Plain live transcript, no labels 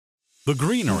The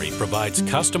Greenery provides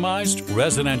customized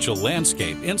residential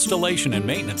landscape installation and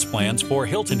maintenance plans for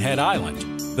Hilton Head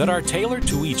Island that are tailored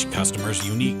to each customer's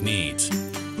unique needs.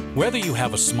 Whether you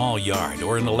have a small yard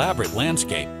or an elaborate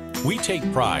landscape, we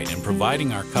take pride in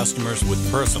providing our customers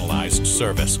with personalized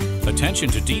service, attention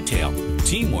to detail,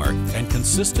 teamwork, and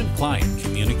consistent client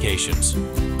communications.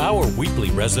 Our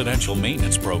weekly residential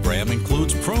maintenance program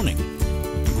includes pruning,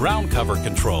 ground cover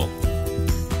control,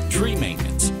 tree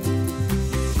maintenance,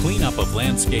 cleanup of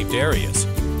landscaped areas,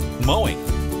 mowing,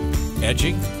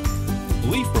 edging,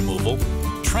 leaf removal,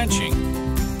 trenching,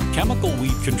 chemical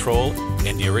weed control,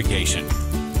 and irrigation.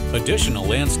 Additional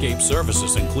landscape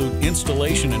services include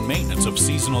installation and maintenance of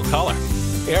seasonal color,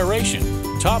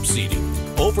 aeration, top seeding,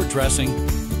 overdressing,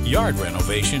 yard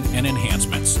renovation, and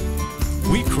enhancements.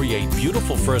 We create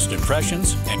beautiful first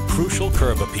impressions and crucial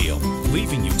curb appeal,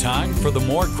 leaving you time for the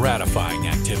more gratifying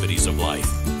activities of life.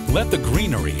 Let the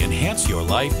Greenery enhance your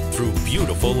life through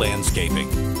beautiful landscaping.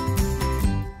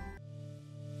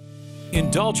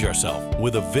 Indulge yourself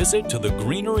with a visit to the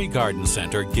Greenery Garden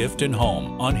Center Gift and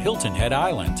Home on Hilton Head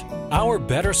Island. Our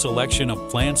better selection of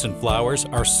plants and flowers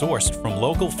are sourced from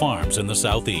local farms in the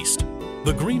Southeast.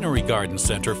 The Greenery Garden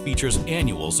Center features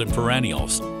annuals and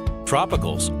perennials,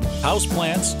 tropicals,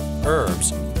 houseplants,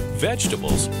 herbs,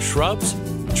 vegetables, shrubs,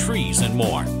 trees, and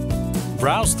more.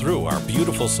 Browse through our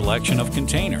beautiful selection of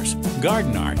containers,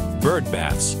 garden art, bird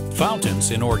baths,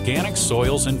 fountains, and organic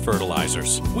soils and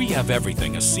fertilizers. We have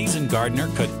everything a seasoned gardener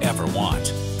could ever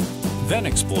want. Then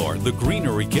explore the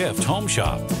Greenery Gift Home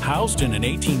Shop, housed in an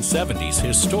 1870s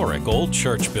historic old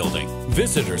church building.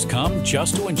 Visitors come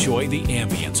just to enjoy the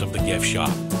ambience of the gift shop.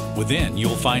 Within,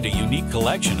 you'll find a unique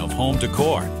collection of home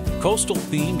decor,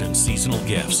 coastal-themed and seasonal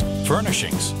gifts,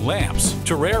 furnishings, lamps,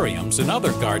 terrariums, and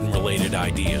other garden-related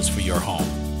ideas for your home.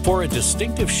 For a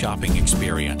distinctive shopping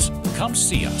experience, come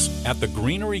see us at the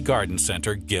Greenery Garden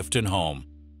Center Gift and Home.